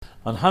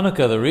On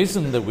Hanukkah, the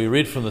reason that we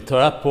read from the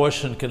Torah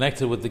portion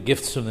connected with the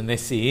gifts from the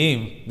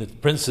Nesi'im, the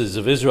princes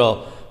of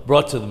Israel,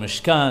 brought to the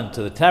Mishkan,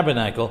 to the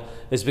tabernacle,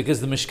 is because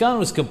the Mishkan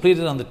was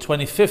completed on the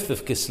 25th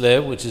of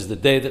Kislev, which is the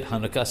day that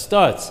Hanukkah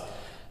starts.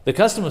 The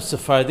custom of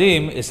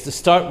Sephardim is to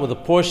start with a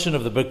portion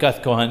of the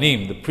Birkat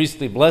Kohanim, the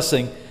priestly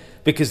blessing,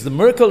 because the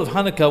miracle of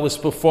Hanukkah was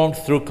performed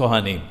through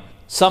Kohanim.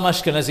 Some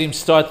Ashkenazim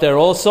start there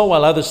also,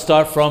 while others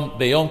start from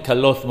Beyom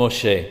Kalot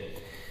Moshe.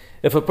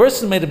 If a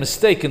person made a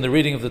mistake in the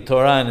reading of the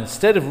Torah and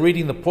instead of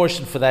reading the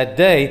portion for that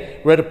day,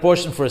 read a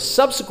portion for a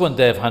subsequent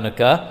day of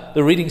Hanukkah,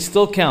 the reading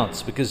still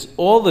counts because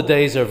all the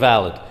days are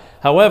valid.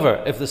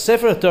 However, if the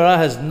Sefer Torah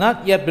has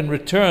not yet been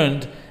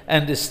returned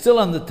and is still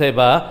on the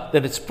Teba,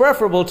 then it's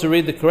preferable to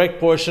read the correct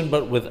portion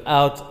but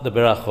without the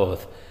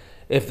Berachot.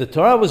 If the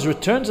Torah was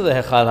returned to the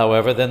Hechal,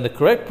 however, then the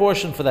correct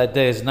portion for that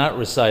day is not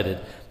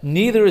recited.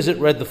 Neither is it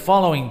read the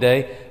following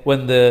day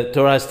when the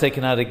Torah is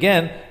taken out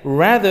again.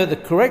 Rather, the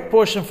correct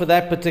portion for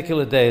that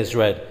particular day is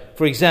read.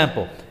 For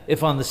example,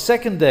 if on the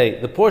second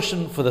day the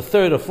portion for the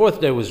third or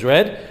fourth day was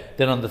read,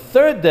 then on the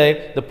third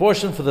day the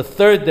portion for the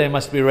third day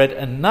must be read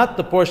and not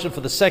the portion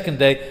for the second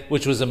day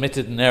which was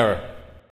omitted in error.